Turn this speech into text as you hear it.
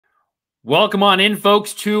Welcome on in,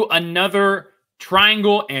 folks, to another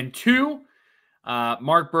Triangle and Two.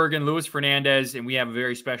 Mark Bergin, Luis Fernandez, and we have a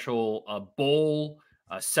very special bowl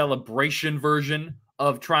celebration version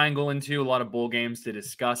of Triangle and Two. A lot of bowl games to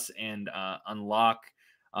discuss and unlock.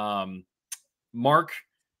 Mark,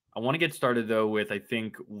 I want to get started, though, with I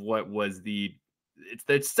think what was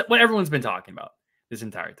it's what everyone's been talking about this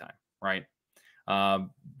entire time, right?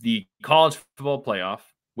 The college football playoff,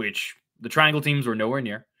 which the Triangle teams were nowhere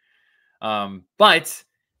near. But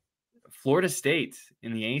Florida State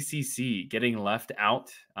in the ACC getting left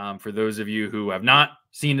out. For those of you who have not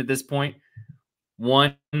seen at this point,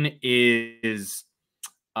 one is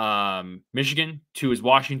Michigan, two is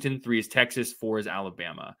Washington, three is Texas, four is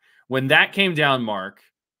Alabama. When that came down, Mark,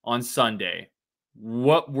 on Sunday,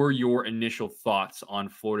 what were your initial thoughts on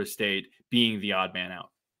Florida State being the odd man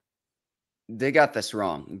out? They got this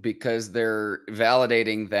wrong because they're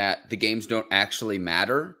validating that the games don't actually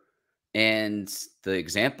matter. And the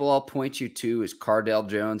example I'll point you to is Cardale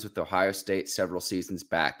Jones with Ohio State several seasons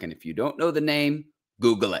back. And if you don't know the name,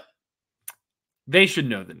 Google it. They should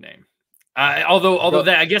know the name. Although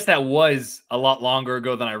that, I guess that was a lot longer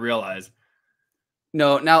ago than I realized.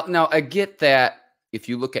 No, now I get that if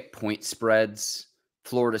you look at point spreads,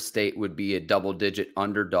 Florida State would be a double-digit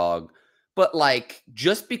underdog. But like,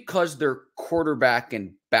 just because their quarterback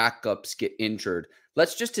and backups get injured,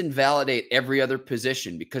 let's just invalidate every other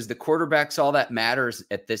position because the quarterback's all that matters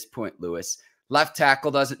at this point, Lewis. Left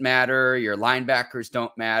tackle doesn't matter. Your linebackers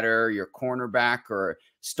don't matter. Your cornerback or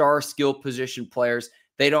star skill position players,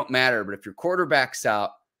 they don't matter. But if your quarterback's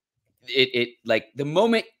out, it like the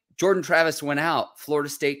moment Jordan Travis went out, Florida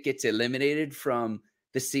State gets eliminated from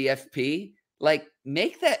the CFP. Like,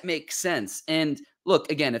 make that make sense. And look,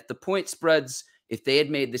 again, if the point spreads, if they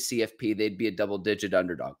had made the CFP, they'd be a double-digit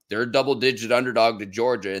underdog. They're a double-digit underdog to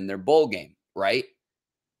Georgia in their bowl game, right?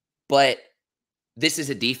 But this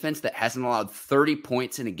is a defense that hasn't allowed 30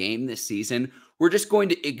 points in a game this season. We're just going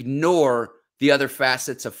to ignore the other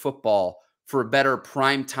facets of football for a better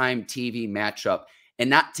primetime TV matchup and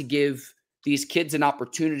not to give these kids an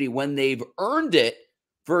opportunity when they've earned it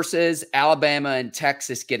versus Alabama and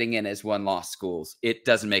Texas getting in as one-loss schools. It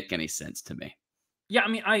doesn't make any sense to me. Yeah, I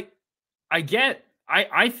mean, I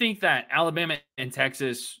think that Alabama and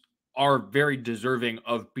Texas are very deserving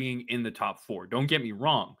of being in the top four. Don't get me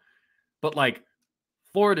wrong. But like,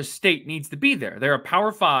 Florida State needs to be there. They're a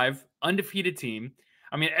Power 5 undefeated team.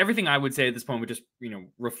 I mean, everything I would say at this point would just,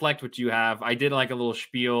 reflect what you have. I did like a little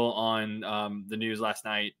spiel on the news last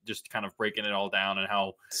night, just kind of breaking it all down and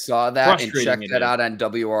how saw that and check that out on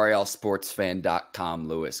WRALSportsFan.com,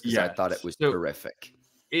 Lewis, because I thought it was terrific.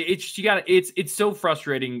 It's so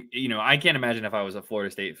frustrating. I can't imagine if I was a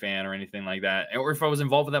Florida State fan or anything like that, or if I was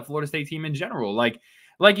involved with that Florida State team in general. Like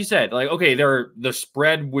you said, like, okay, the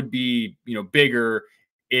spread would be, bigger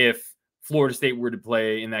if Florida State were to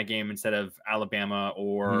play in that game instead of Alabama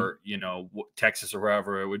or, Texas or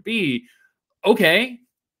wherever it would be. Okay.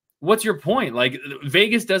 What's your point? Like,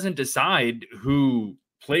 Vegas doesn't decide who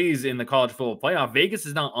plays in the college football playoff. Vegas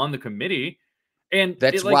is not on the committee. And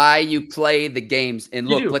that's why you play the games. And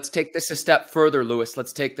look, let's take this a step further, Lewis.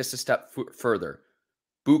 Let's take this a step further.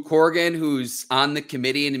 Boo Corrigan, who's on the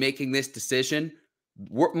committee and making this decision,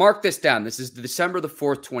 mark this down. This is December the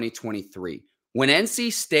 4th, 2023. When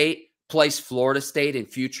NC State plays Florida State in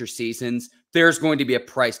future seasons, there's going to be a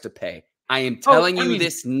price to pay. I am telling you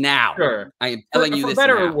this now. Sure. I am telling you this now. For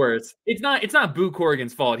better or worse, it's not Boo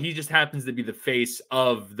Corrigan's fault. He just happens to be the face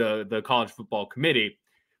of the college football committee.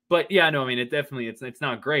 But yeah, no, I mean, it's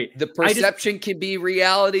not great. The perception can be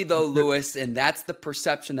reality, though, Lewis, and that's the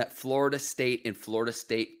perception that Florida State and Florida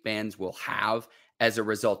State fans will have as a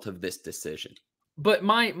result of this decision. But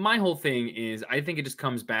my whole thing is, I think it just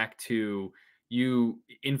comes back to you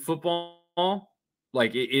in football.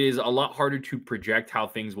 Like, it is a lot harder to project how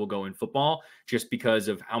things will go in football just because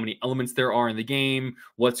of how many elements there are in the game,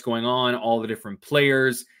 what's going on, all the different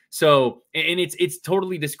players. So, and it's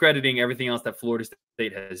totally discrediting everything else that Florida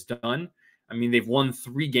State has done. I mean, they've won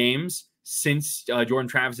 3 games since Jordan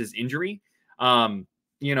Travis's injury. They've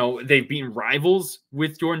beaten rivals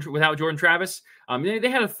without Jordan Travis. They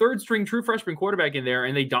had a third-string true freshman quarterback in there,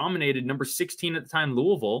 and they dominated number 16 at the time,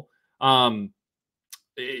 Louisville, 16-6.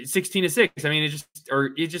 I mean,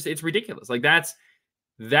 it's ridiculous. Like, that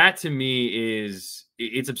to me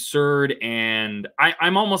it's absurd. And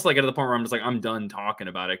I'm almost like at the point where I'm just like, I'm done talking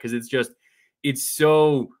about it. Cause it's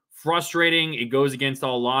so frustrating. It goes against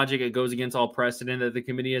all logic. It goes against all precedent that the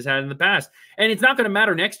committee has had in the past. And it's not going to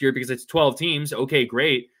matter next year because it's 12 teams. Okay,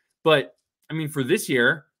 great. But I mean, for this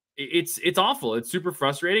year, it's awful. It's super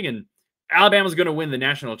frustrating. And Alabama's going to win the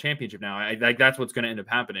national championship now. Like that's what's going to end up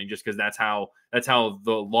happening, just because that's how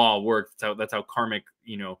the law works. That's how karmic,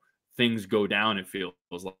 things go down. It feels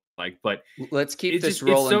like, but let's keep this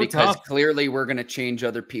rolling so because tough. clearly we're going to change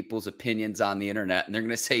other people's opinions on the internet, and they're going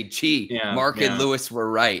to say, "Gee, Yeah, Mark and Lewis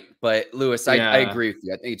were right." But Lewis, I agree with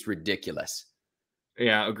you. I think it's ridiculous.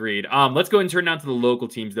 Yeah, agreed. Let's go and turn down to the local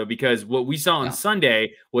teams though, because what we saw on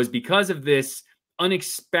Sunday was because of this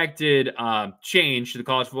unexpected change to the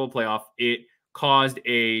college football playoff, it caused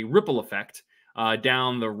a ripple effect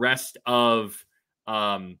down the rest of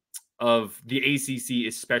the ACC,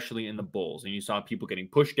 especially in the bowls. And you saw people getting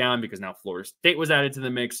pushed down because now Florida State was added to the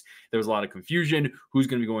mix. There was a lot of confusion. Who's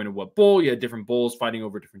going to be going to what bowl? You had different bowls fighting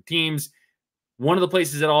over different teams. One of the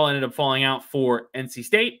places that all ended up falling out for NC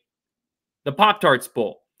State, the Pop-Tarts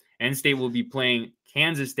Bowl. NC State will be playing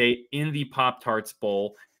Kansas State in the Pop-Tarts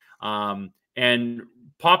Bowl. And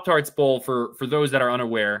Pop-Tarts Bowl, for those that are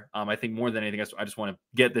unaware, I think more than anything else, I just want to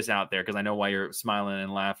get this out there because I know why you're smiling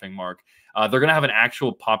and laughing, Mark. They're going to have an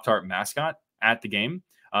actual Pop-Tart mascot at the game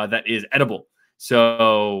that is edible.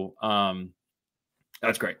 So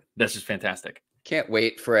that's great. That's just fantastic. Can't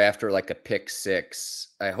wait for after like a pick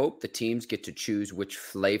six. I hope the teams get to choose which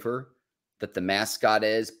flavor that the mascot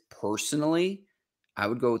is. Personally, I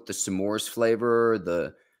would go with the s'mores flavor,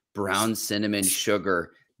 the brown cinnamon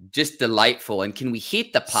sugar. Just delightful. And can we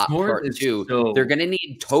heat the Pop-Tart too? They're going to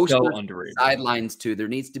need toasters sidelines too. There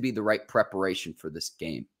needs to be the right preparation for this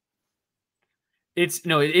game. This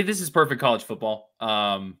is perfect college football.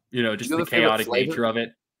 Just the chaotic nature of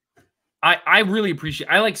it. I really appreciate.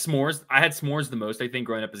 I like s'mores. I had s'mores the most, I think,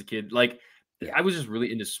 growing up as a kid. Like, I was just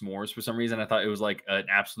really into s'mores for some reason. I thought it was like an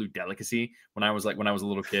absolute delicacy when I was a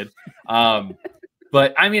little kid.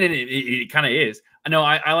 But I mean, it kind of is. I know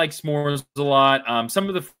I like s'mores a lot. Some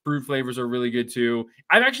of the fruit flavors are really good too.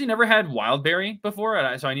 I've actually never had wild berry before,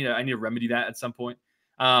 so I need to remedy that at some point.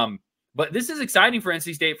 But this is exciting for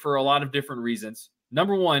NC State for a lot of different reasons.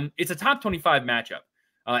 Number one, it's a top 25 matchup.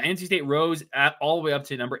 NC State rose all the way up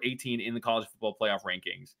to number 18 in the college football playoff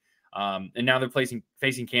rankings. And now they're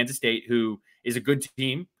facing Kansas State, who is a good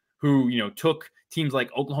team, who took teams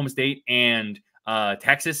like Oklahoma State and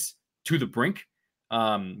Texas to the brink.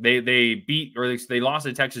 They lost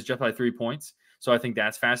to Texas just by 3 points. So I think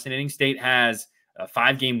that's fascinating. State has a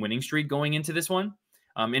 5-game winning streak going into this one.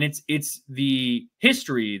 And it's the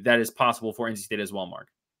history that is possible for NC State as well, Mark.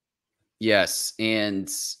 Yes. And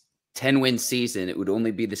 10-win season, it would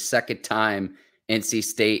only be the second time NC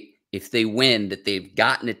State, if they win, that they've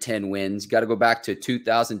gotten to 10 wins. You got to go back to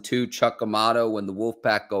 2002 Chuck Amato when the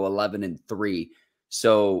Wolfpack go 11-3.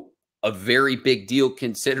 So a very big deal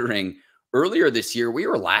considering earlier this year, we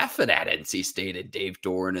were laughing at NC State and Dave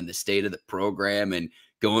Doran and the state of the program and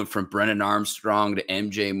going from Brennan Armstrong to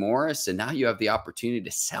MJ Morris. And now you have the opportunity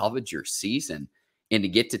to salvage your season and to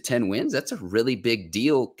get to 10 wins. That's a really big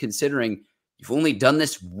deal considering you've only done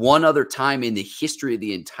this one other time in the history of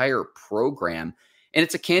the entire program. And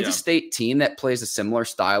it's a Kansas State team that plays a similar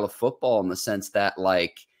style of football in the sense that,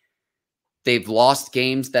 like, they've lost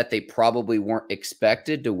games that they probably weren't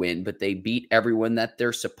expected to win, but they beat everyone that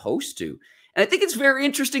they're supposed to. And I think it's very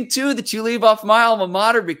interesting, too, that you leave off my alma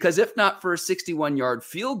mater, because if not for a 61-yard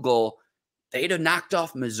field goal, they'd have knocked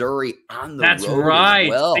off Missouri on the road. That's right. As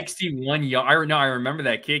well. 61 yards. I remember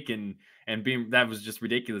that kick and being that was just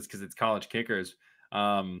ridiculous because it's college kickers.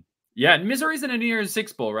 Missouri's in a New Year's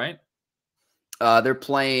Six Bowl, right? They're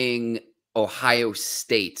playing Ohio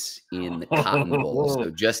State in the Cotton Bowl, so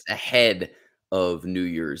just ahead of New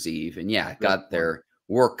Year's Eve. And got their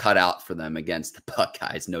work cut out for them against the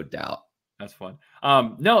Buckeyes, no doubt. That's fun.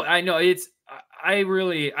 No, I know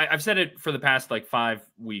I've said it for the past like 5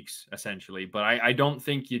 weeks, essentially, but I don't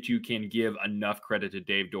think that you can give enough credit to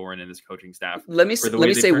Dave Doran and his coaching staff. Let me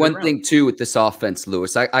say one thing too with this offense,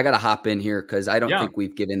 Lewis. I got to hop in here because I don't think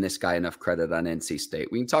we've given this guy enough credit on NC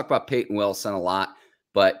State. We can talk about Peyton Wilson a lot,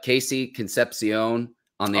 but Casey Concepcion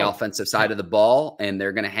on the offensive side of the ball, and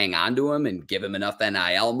they're going to hang on to him and give him enough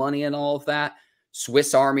NIL money and all of that.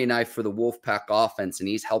 Swiss Army knife for the Wolfpack offense, and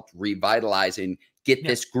he's helped revitalize and get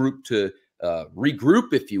this group to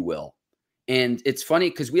regroup, if you will. And it's funny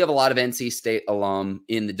because we have a lot of NC State alum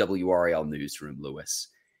in the WRAL newsroom, Lewis.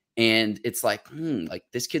 And it's like,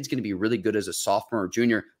 this kid's going to be really good as a sophomore or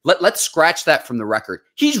junior. Let's scratch that from the record.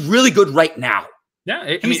 He's really good right now.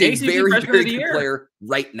 Yeah, he's a very, very good player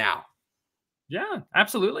right now. Yeah,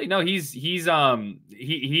 absolutely. No, he is,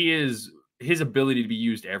 his ability to be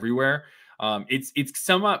used everywhere. It's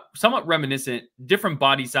somewhat reminiscent, different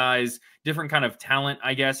body size, different kind of talent,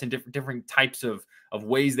 I guess, and different types of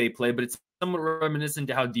ways they play, but it's somewhat reminiscent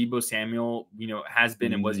to how Deebo Samuel, has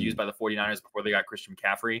been and was used by the 49ers before they got Christian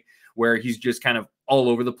McCaffrey, where he's just kind of all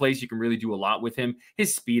over the place. You can really do a lot with him.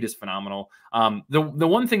 His speed is phenomenal. The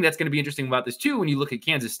one thing that's going to be interesting about this too, when you look at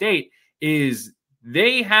Kansas State, is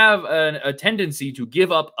they have a tendency to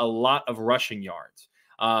give up a lot of rushing yards.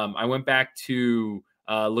 I went back to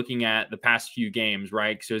looking at the past few games,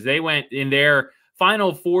 right? So as they went in their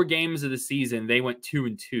final 4 games of the season, they went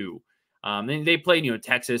 2-2. And they played,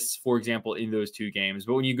 Texas, for example, in those 2 games.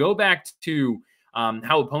 But when you go back to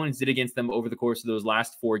how opponents did against them over the course of those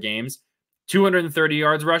last 4 games, 230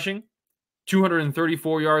 yards rushing,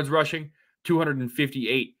 234 yards rushing,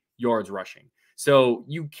 258 yards rushing. So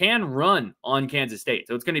you can run on Kansas State.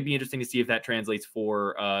 So it's going to be interesting to see if that translates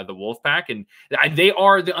for the Wolfpack. And they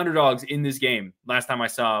are the underdogs in this game. Last time I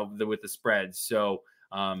saw with the spreads. So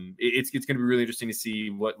it's going to be really interesting to see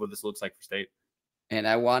what this looks like for State. And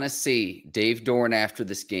I want to see Dave Dorn after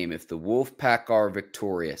this game, if the Wolfpack are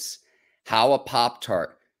victorious, how a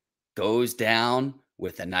Pop-Tart goes down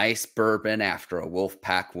with a nice bourbon after a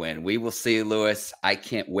Wolfpack win. We will see, Lewis. I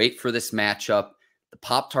can't wait for this matchup. The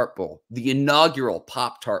Pop-Tart Bowl, the inaugural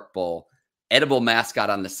Pop-Tart Bowl, edible mascot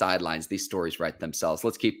on the sidelines. These stories write themselves.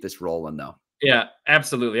 Let's keep this rolling, though. Yeah,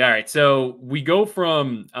 absolutely. All right. So we go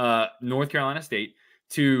from North Carolina State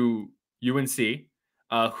to UNC,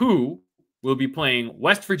 who will be playing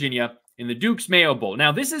West Virginia in the Duke's Mayo Bowl.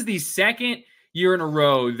 Now, this is the second year in a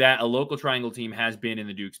row that a local triangle team has been in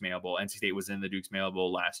the Duke's Mayo Bowl. NC State was in the Duke's Mayo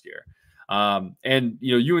Bowl last year. And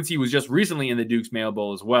UNC was just recently in the Duke's Mayo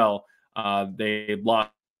Bowl as well. They lost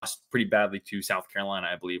pretty badly to South Carolina,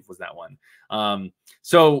 I believe was that one.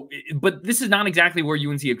 But this is not exactly where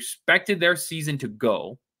UNC expected their season to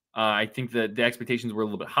go. I think that the expectations were a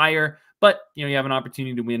little bit higher, but you have an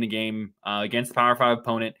opportunity to win a game against a Power 5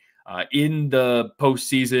 opponent in the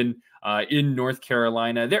postseason in North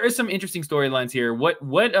Carolina. There is some interesting storylines here.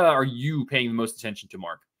 What are you paying the most attention to,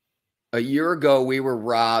 Mark? A year ago, we were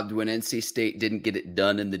robbed when NC State didn't get it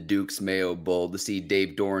done in the Duke's Mayo Bowl to see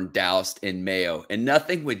Dave Dorn doused in mayo. And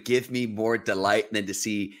nothing would give me more delight than to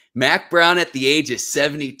see Mac Brown at the age of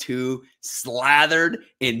 72 slathered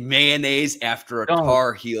in mayonnaise after a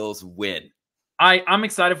Tar Heels win. I'm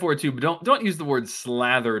excited for it too, but don't use the word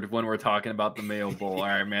slathered when we're talking about the Mayo Bowl. All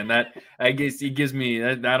right, man. That I guess it gives me.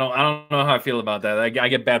 I don't know how I feel about that. I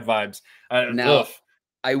get bad vibes. Now,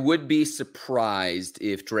 I would be surprised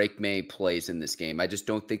if Drake Maye plays in this game. I just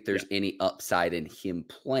don't think there's any upside in him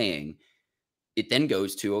playing. It then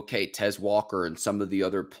goes to, okay, Tez Walker and some of the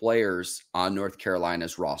other players on North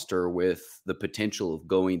Carolina's roster with the potential of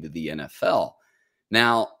going to the NFL.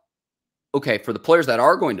 Now, okay, for the players that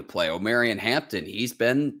are going to play, Omarion Hampton, he's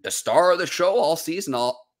been the star of the show all season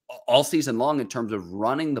long in terms of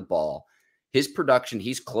running the ball. His production,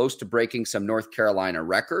 he's close to breaking some North Carolina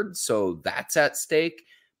records, so that's at stake.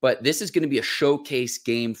 But this is going to be a showcase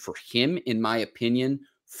game for him, in my opinion,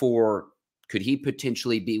 for could he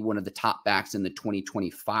potentially be one of the top backs in the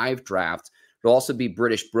 2025 draft. It'll also be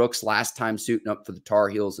British Brooks, last time suiting up for the Tar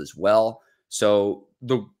Heels as well. So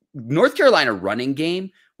the North Carolina running game,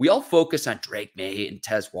 we all focus on Drake Maye and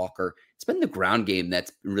Tez Walker. It's been the ground game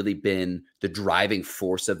that's really been the driving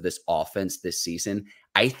force of this offense this season.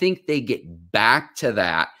 I think they get back to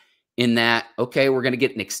that in that, okay, we're going to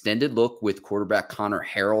get an extended look with quarterback Connor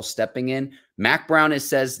Harrell stepping in. Mac Brown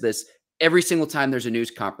says this every single time there's a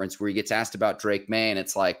news conference where he gets asked about Drake Maye, and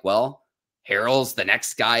it's like, well, Harrell's the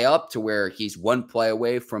next guy up to where he's one play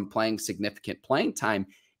away from playing significant playing time.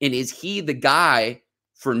 And is he the guy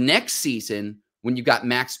for next season when you've got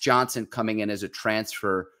Max Johnson coming in as a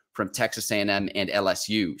transfer from Texas A&M and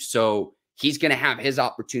LSU? So he's going to have his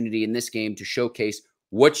opportunity in this game to showcase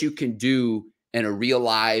what you can do in a real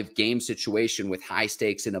live game situation with high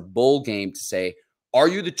stakes in a bowl game to say, are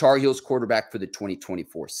you the Tar Heels quarterback for the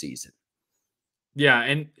 2024 season? Yeah.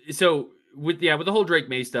 And so with the whole Drake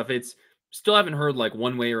Maye stuff, it's still haven't heard like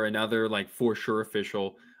one way or another, like for sure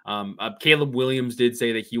official. Caleb Williams did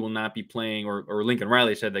say that he will not be playing, or Lincoln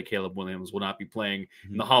Riley said that Caleb Williams will not be playing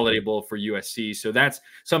in the Holiday Bowl for USC. So that's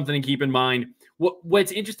something to keep in mind.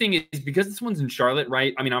 What's interesting is because this one's in Charlotte,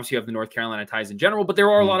 right? I mean, obviously you have the North Carolina ties in general, but there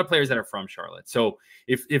are a lot of players that are from Charlotte. So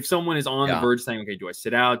if someone is on the verge saying, okay, do I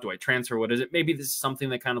sit out? Do I transfer? What is it? Maybe this is something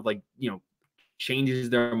that kind of like, changes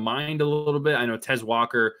their mind a little bit. I know Tez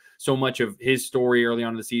Walker, so much of his story early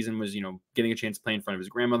on in the season was, getting a chance to play in front of his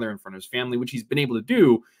grandmother, in front of his family, which he's been able to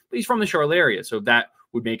do, but he's from the Charlotte area. So that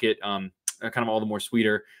would make it kind of all the more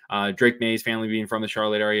sweeter. Drake Maye's family being from the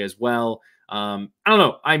Charlotte area as well. I don't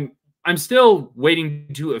know. I'm still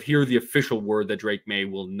waiting to hear the official word that Drake Maye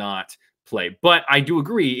will not play, but I do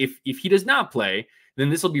agree if he does not play, then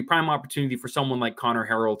this will be prime opportunity for someone like Connor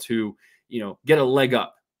Harrell to, get a leg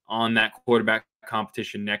up on that quarterback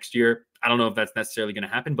competition next year. I don't know if that's necessarily going to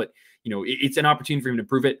happen, but it's an opportunity for him to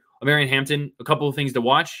prove it. Marion Hampton, a couple of things to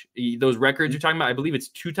watch. Those records you're talking about, I believe it's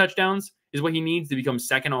 2 touchdowns is what he needs to become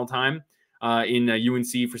second all time in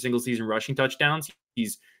UNC for single season rushing touchdowns.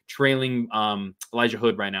 He's trailing Elijah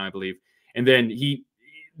Hood right now, I believe. And then he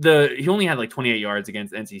only had like 28 yards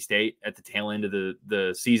against NC State at the tail end of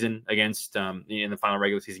the season against in the final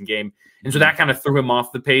regular season game. And so that kind of threw him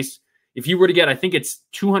off the pace. If he were to get, I think it's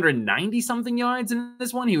 290 something yards in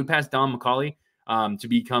this one, he would pass Don McCauley to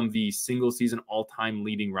become the single season all-time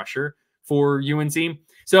leading rusher for UNC.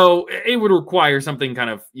 So it would require something kind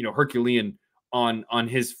of, Herculean on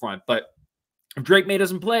his front. But if Drake Maye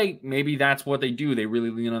doesn't play, maybe that's what they do. They really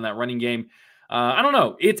lean on that running game. I don't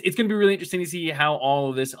know. It's going to be really interesting to see how all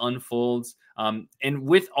of this unfolds. And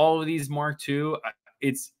with all of these Mark II,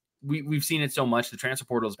 we've seen it so much. The transfer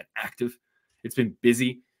portal has been active. It's been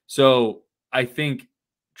busy. So I think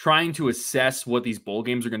trying to assess what these bowl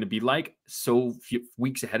games are going to be like so few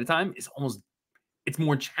weeks ahead of time is it's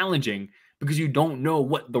more challenging because you don't know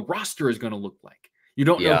what the roster is going to look like. You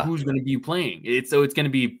don't know who's going to be playing. So it's going to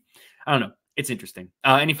be, I don't know. It's interesting.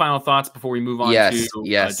 Any final thoughts before we move on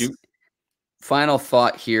to Duke? Final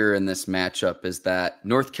thought here in this matchup is that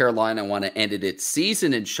North Carolina wanted to end its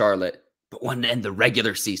season in Charlotte, but wanted to end the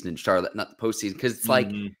regular season in Charlotte, not the postseason, because it's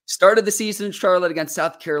like started the season in Charlotte against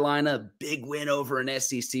South Carolina, big win over an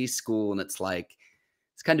SEC school, and it's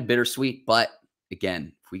kind of bittersweet. But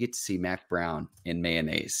again, if we get to see Mac Brown in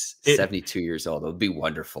mayonnaise, 72 years old, it'll be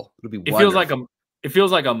wonderful. It'll be wonderful. It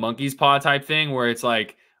feels like a monkey's paw type thing where it's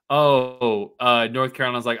like, North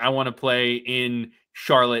Carolina's like, I want to play in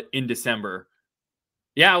Charlotte in December.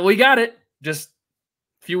 Yeah, we got it. Just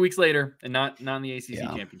a few weeks later, and not in the ACC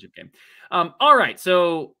championship game. All right,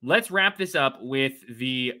 so let's wrap this up with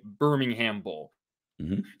the Birmingham Bowl.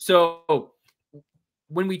 So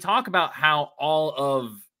when we talk about how all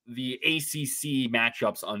of the ACC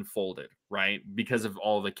matchups unfolded, right, because of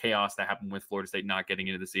all the chaos that happened with Florida State not getting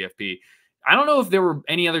into the CFP, I don't know if there were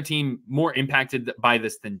any other team more impacted by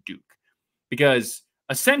this than Duke, because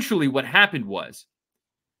essentially what happened was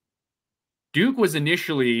Duke was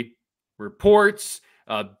initially reports,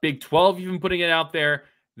 Big 12 even putting it out there,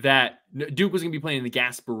 that Duke was going to be playing in the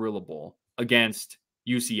Gasparilla Bowl against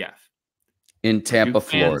UCF. In Tampa,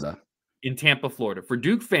 Florida. In Tampa, Florida. For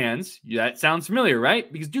Duke fans, that sounds familiar,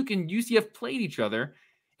 right? Because Duke and UCF played each other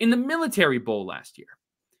in the Military Bowl last year.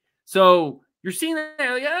 So you're seeing that,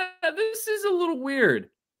 like, this is a little weird.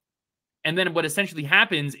 And then what essentially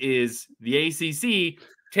happens is the ACC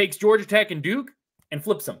takes Georgia Tech and Duke and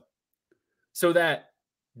flips them. So that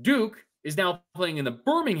Duke is now playing in the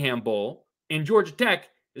Birmingham Bowl and Georgia Tech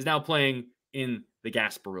is now playing in the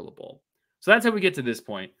Gasparilla Bowl. So that's how we get to this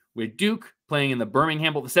point, with Duke playing in the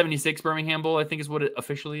Birmingham Bowl, the 76 Birmingham Bowl, I think is what it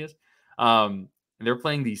officially is. And they're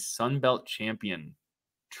playing the Sun Belt champion,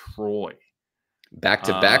 Troy.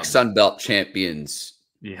 Back-to-back Sun Belt champions.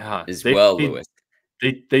 Yeah. Lewis.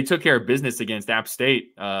 They took care of business against App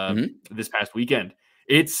State this past weekend.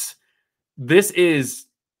 This is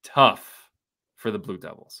tough for the Blue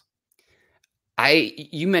Devils.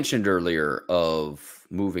 You mentioned earlier of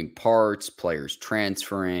moving parts, players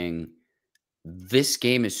transferring. This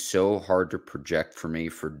game is so hard to project for me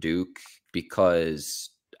for Duke because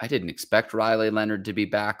I didn't expect Riley Leonard to be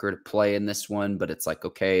back or to play in this one, but it's like,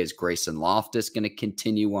 okay, is Grayson Loftus going to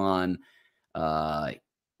continue on?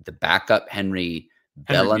 The backup, Henry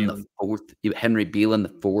Beelan the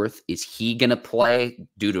fourth, is he going to play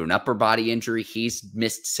due to an upper body injury? He's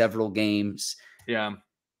missed several games. Yeah.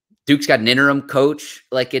 Duke's got an interim coach.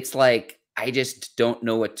 It's like, I just don't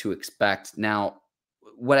know what to expect. Now,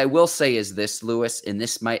 what I will say is this, Lewis, and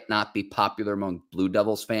this might not be popular among Blue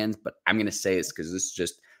Devils fans, but I'm going to say this because this is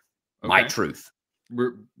just my truth.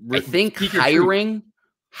 I think hiring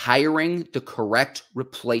the correct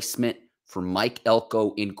replacement for Mike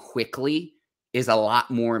Elko in quickly is a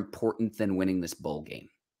lot more important than winning this bowl game.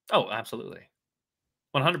 Oh, absolutely.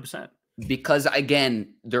 100%. Because,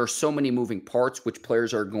 again, there are so many moving parts, which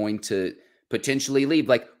players are going to potentially leave.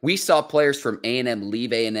 Like, we saw players from A&M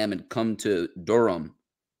leave A&M and come to Durham,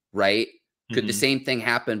 right? Could the same thing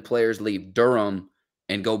happen? Players leave Durham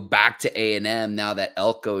and go back to A&M now that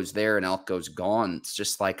Elko's there and Elko's gone. It's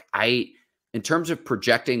just like, in terms of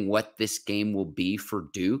projecting what this game will be for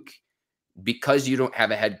Duke, because you don't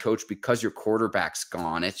have a head coach, because your quarterback's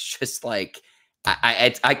gone, it's just like,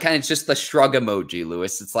 I kind of just the shrug emoji,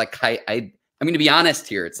 Lewis. It's like, I'm going to be honest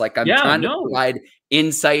here. It's like, I'm trying to provide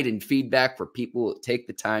insight and feedback for people who take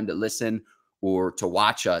the time to listen or to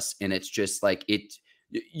watch us. And it's just like,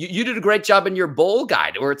 You did a great job in your bowl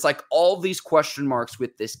guide, where it's like all these question marks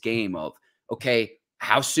with this game of, okay,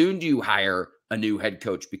 how soon do you hire a new head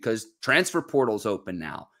coach? Because transfer portal's open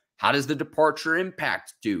now. How does the departure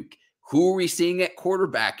impact Duke? Who are we seeing at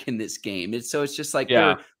quarterback in this game? And so it's just like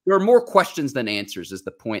there are more questions than answers is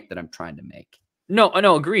the point that I'm trying to make. No,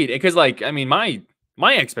 agreed. Because like, I mean, my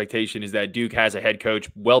expectation is that Duke has a head coach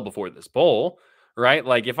well before this bowl, right?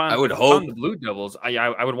 Like if I'm the Blue Devils,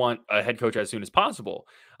 I would want a head coach as soon as possible.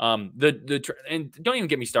 And don't even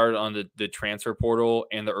get me started on the transfer portal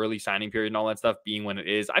and the early signing period and all that stuff being when it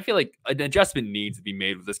is. I feel like an adjustment needs to be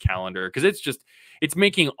made with this calendar because it's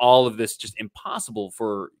making all of this just impossible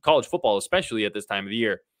for college football, especially at this time of the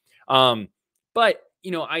year. But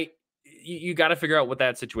you got to figure out what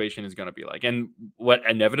that situation is going to be like. And what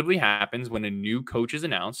inevitably happens when a new coach is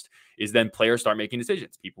announced is then players start making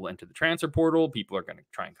decisions. People enter the transfer portal. People are going to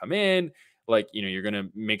try and come in. Like, you're going to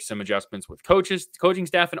make some adjustments with coaching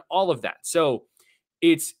staff and all of that. So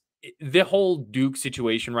it's the whole Duke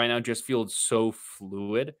situation right now just feels so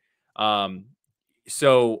fluid.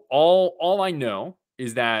 So all I know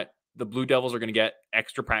is that the Blue Devils are going to get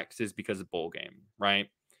extra practices because of bowl game, right?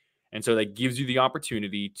 And so that gives you the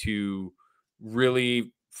opportunity to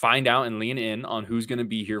really find out and lean in on who's going to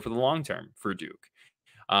be here for the long term for Duke.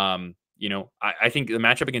 I think the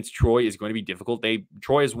matchup against Troy is going to be difficult.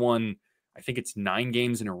 Troy has won, I think it's 9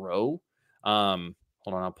 games in a row. Hold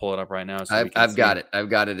on, I'll pull it up right now. So I've got it. I've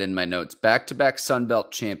got it in my notes. Back-to-back Sun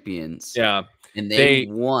Belt champions. Yeah. And they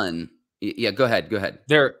won. Yeah, go ahead.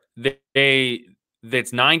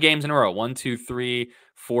 It's 9 games in a row. 1, 2, 3,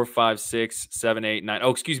 4, 5, 6, 7, 8, 9.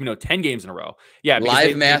 Oh, excuse me. No, 10 games in a row. Yeah.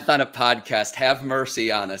 Live math on a podcast. Have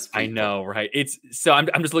mercy on us, people. I know, right?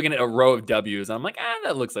 I'm just looking at a row of W's. And I'm like,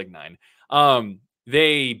 that looks like 9.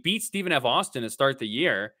 They beat Stephen F. Austin to start the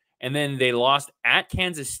year, and then they lost at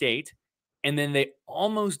Kansas State, and then they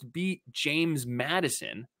almost beat James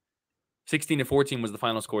Madison. 16-14 was the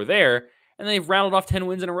final score there, and they've rattled off 10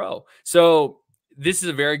 wins in a row. So this is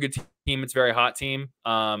a very good team. It's a very hot team.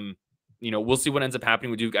 We'll see what ends up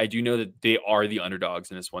happening with Duke. I do know that they are the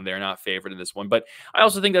underdogs in this one. They're not favored in this one, but I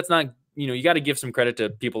also think that's not, you got to give some credit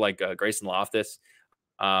to people like Grayson Loftus.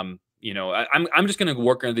 I'm just going to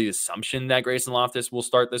work under the assumption that Grayson Loftus will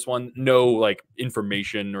start this one. No like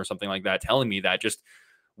information or something like that telling me that. Just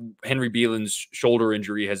Henry Beelan's shoulder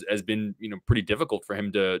injury has been, pretty difficult for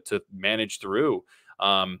him to manage through.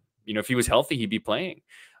 If he was healthy, he'd be playing.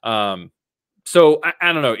 So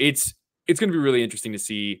I don't know. It's going to be really interesting to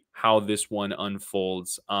see how this one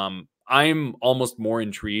unfolds. I'm almost more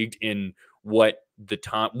intrigued in what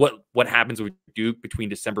happens with Duke between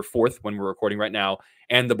December 4th, when we're recording right now,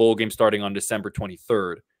 and the bowl game starting on December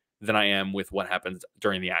 23rd than I am with what happens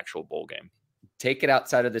during the actual bowl game. Take it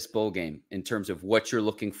outside of this bowl game in terms of what you're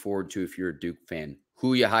looking forward to if you're a Duke fan,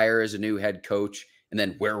 who you hire as a new head coach, and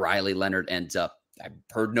then where Riley Leonard ends up. I've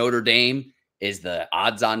heard Notre Dame is the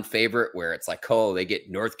odds-on favorite, where it's like, oh, they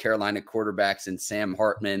get North Carolina quarterbacks and Sam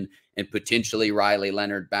Hartman and potentially Riley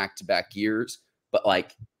Leonard back-to-back years. But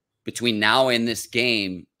like between now and this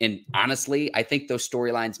game, and honestly, I think those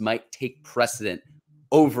storylines might take precedent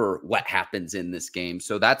over what happens in this game.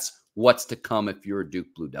 So that's what's to come if you're a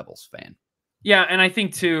Duke Blue Devils fan. Yeah, and I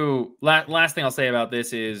think too, last thing I'll say about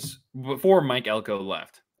this is before Mike Elko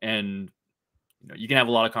left, and you can have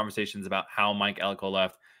a lot of conversations about how Mike Elko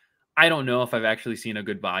left. I don't know if I've actually seen a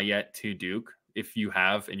goodbye yet to Duke. If you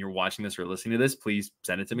have and you're watching this or listening to this, please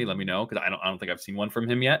send it to me. Let me know, because I don't think I've seen one from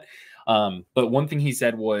him yet. But one thing he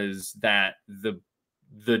said was that the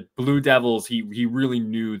Blue Devils, he really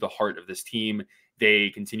knew the heart of this team.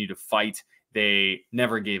 They continued to fight. They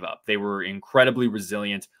never gave up. They were incredibly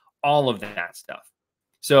resilient, all of that stuff.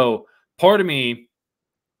 So part of me,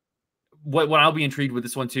 what I'll be intrigued with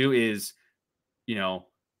this one too is,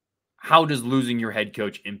 how does losing your head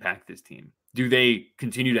coach impact this team? Do they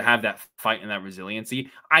continue to have that fight and that resiliency?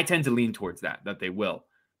 I tend to lean towards that they will.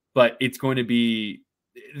 But it's going to be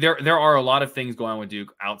there are a lot of things going on with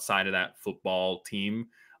Duke outside of that football team.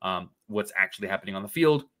 What's actually happening on the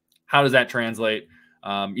field? How does that translate?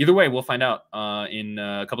 Either way, we'll find out in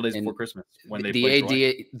a couple days before Christmas when they play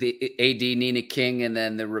Troy. The AD Nina King, and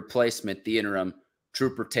then the replacement, the interim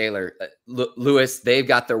Trooper Taylor, Lewis. They've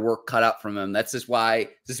got their work cut out from them. This is why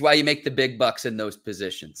you make the big bucks in those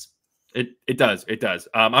positions. It does.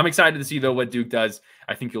 I'm excited to see though what Duke does.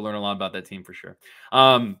 I think you'll learn a lot about that team for sure.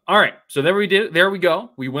 All right, so there we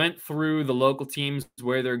go. We went through the local teams,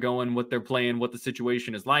 where they're going, what they're playing, what the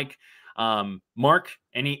situation is like. Mark,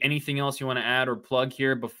 anything else you want to add or plug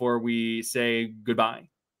here before we say goodbye?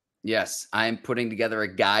 Yes, I'm putting together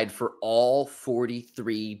a guide for all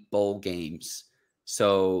 43 bowl games.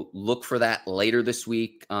 So look for that later this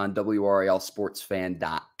week on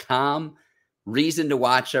WRALSportsFan.com. Reason to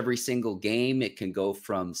watch every single game. It can go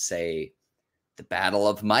from, say, the Battle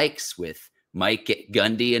of Mikes with Mike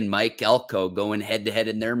Gundy and Mike Elko going head-to-head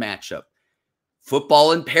in their matchup.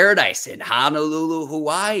 Football in Paradise in Honolulu,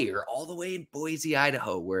 Hawaii, or all the way in Boise,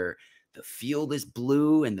 Idaho, where the field is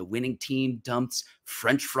blue and the winning team dumps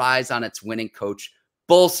French fries on its winning coach.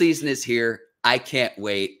 Bowl season is here. I can't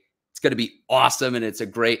wait. It's going to be awesome, and it's a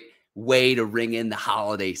great way to ring in the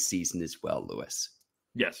holiday season as well, Lewis.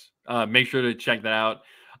 Yes. Make sure to check that out.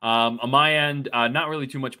 On my end, not really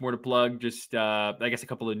too much more to plug. Just, I guess, a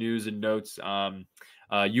couple of news and notes.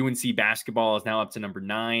 UNC basketball is now up to number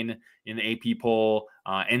 9 in the AP poll.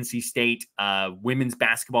 NC State women's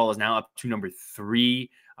basketball is now up to number 3.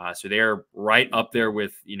 So they're right up there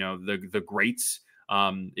with, the greats.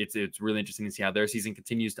 It's really interesting to see how their season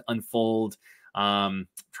continues to unfold. Trying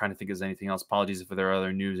to think if there's anything else. Apologies if there are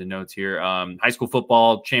other news and notes here. High school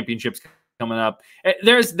football championships coming up.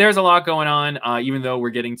 There's a lot going on, even though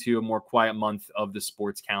we're getting to a more quiet month of the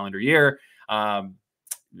sports calendar year.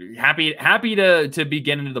 Happy to be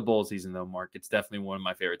getting into the bowl season, though, Mark. It's definitely one of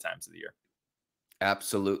my favorite times of the year.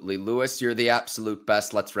 Absolutely. Lewis, you're the absolute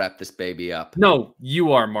best. Let's wrap this baby up. No,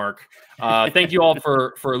 you are, Mark. Thank you all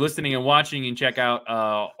for listening and watching, and check out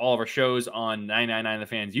all of our shows on 999 The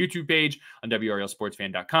Fans YouTube page on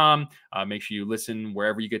WRALSportsFan.com. Make sure you listen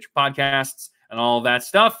wherever you get your podcasts and all that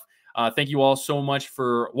stuff. Thank you all so much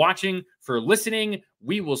for watching, for listening.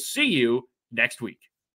 We will see you next week.